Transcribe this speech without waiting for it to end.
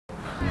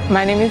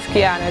My name is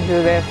Qiana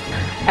Joseph.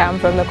 I am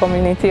from the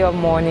community of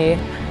Morney.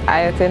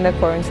 I attend the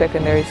current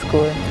secondary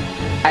school.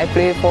 I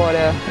play for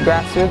the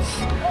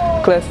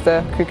Grassroots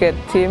cluster cricket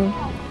team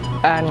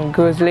and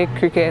Girls League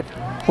cricket,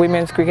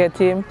 women's cricket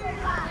team,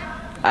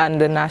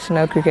 and the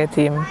national cricket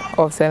team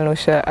of St.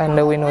 Lucia and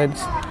the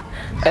Windwards.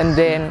 And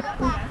then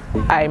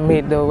I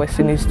made the West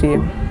Indies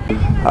team.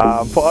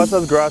 For us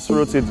as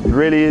Grassroots, it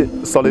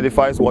really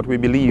solidifies what we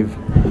believe,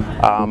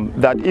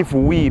 that if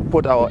we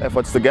put our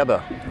efforts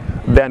together,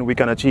 then we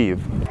can achieve.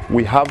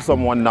 We have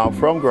someone now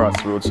from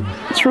Grassroots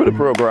through the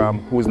program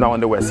who is now on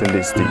the West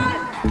Indies team.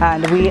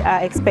 And we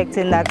are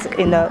expecting that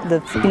in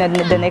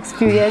the next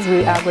few years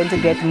we are going to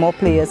get more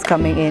players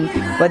coming in,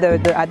 whether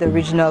they're at the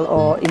regional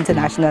or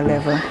international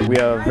level. We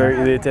are very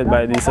elated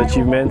by this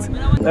achievement.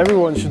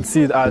 Everyone should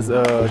see it as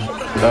a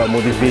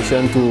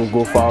motivation to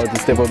go forward, to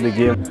step up the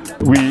game.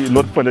 We are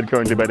not funded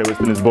currently by the West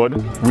Indies board.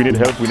 We need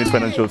help, we need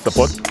financial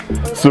support.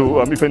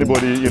 So if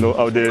anybody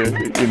out there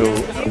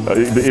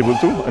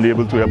be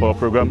able to help our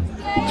program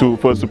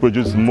for us to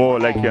produce more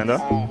like Qiana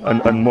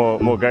and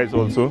more guys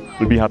also,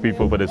 we'll be happy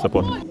for the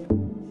support.